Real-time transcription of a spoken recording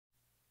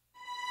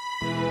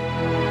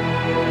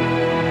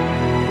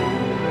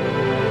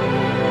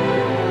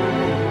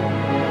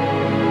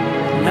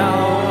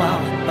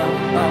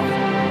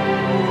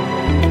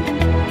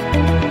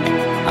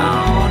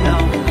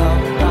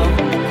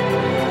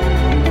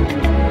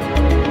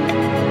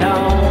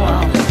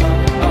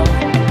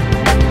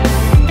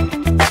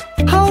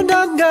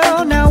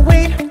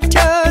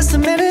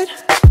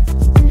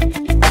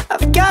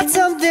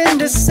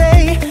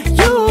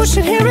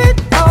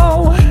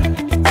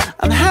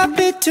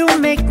to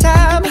make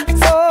time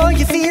for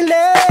your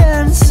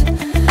feelings,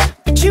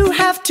 but you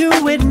have to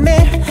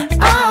admit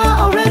I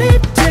already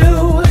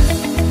do.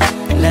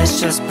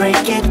 Let's just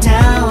break it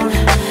down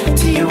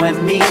to you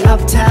and me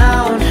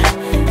uptown,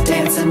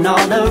 dancing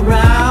all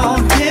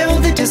around till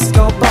the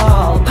disco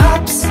ball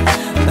pops.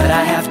 But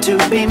I have to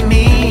be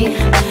me,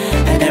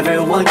 and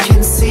everyone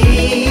can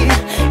see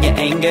your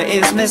anger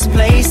is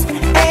misplaced.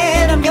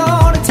 And I'm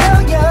gonna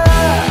tell ya,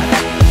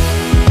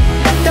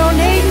 don't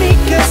hate me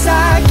cause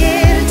I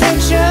get attention.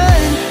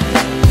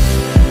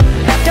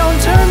 Don't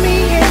turn me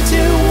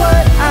into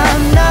what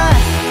I'm not.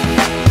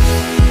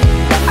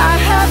 I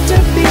have to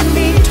be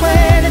me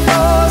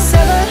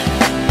 24/7,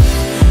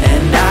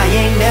 and I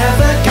ain't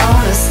never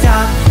gonna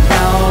stop.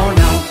 No,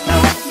 no, no,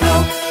 no.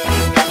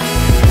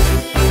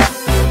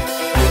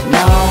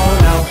 No,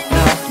 no,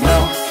 no, no.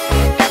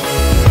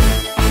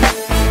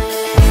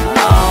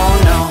 Oh,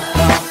 no,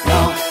 no, no.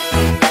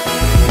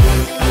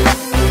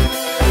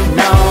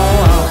 No,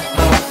 oh,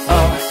 oh,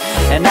 oh.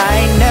 And I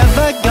ain't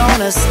never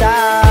gonna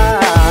stop.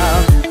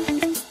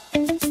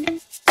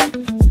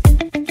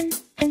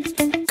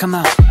 Come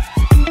on.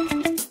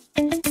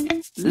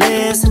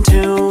 Listen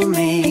to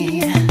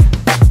me.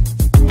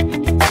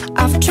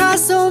 I've tried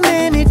so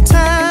many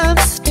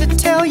times to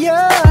tell you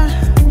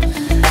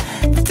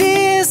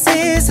this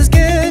is as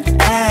good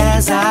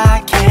as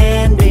I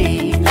can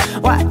be.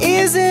 Why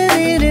isn't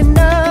it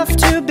enough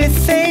to be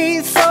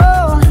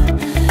faithful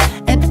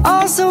and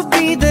also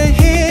be the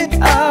hit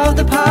of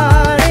the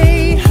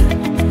party?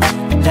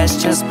 Let's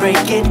just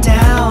break it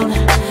down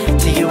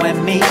to you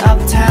and me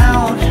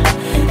uptown,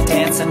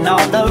 dancing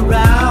all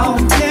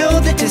around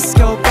till the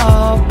disco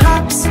ball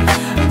pops.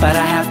 But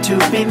I have to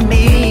be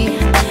me,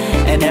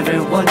 and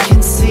everyone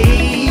can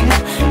see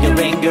your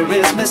anger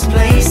is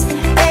misplaced.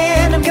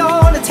 And I'm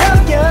gonna tell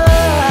you,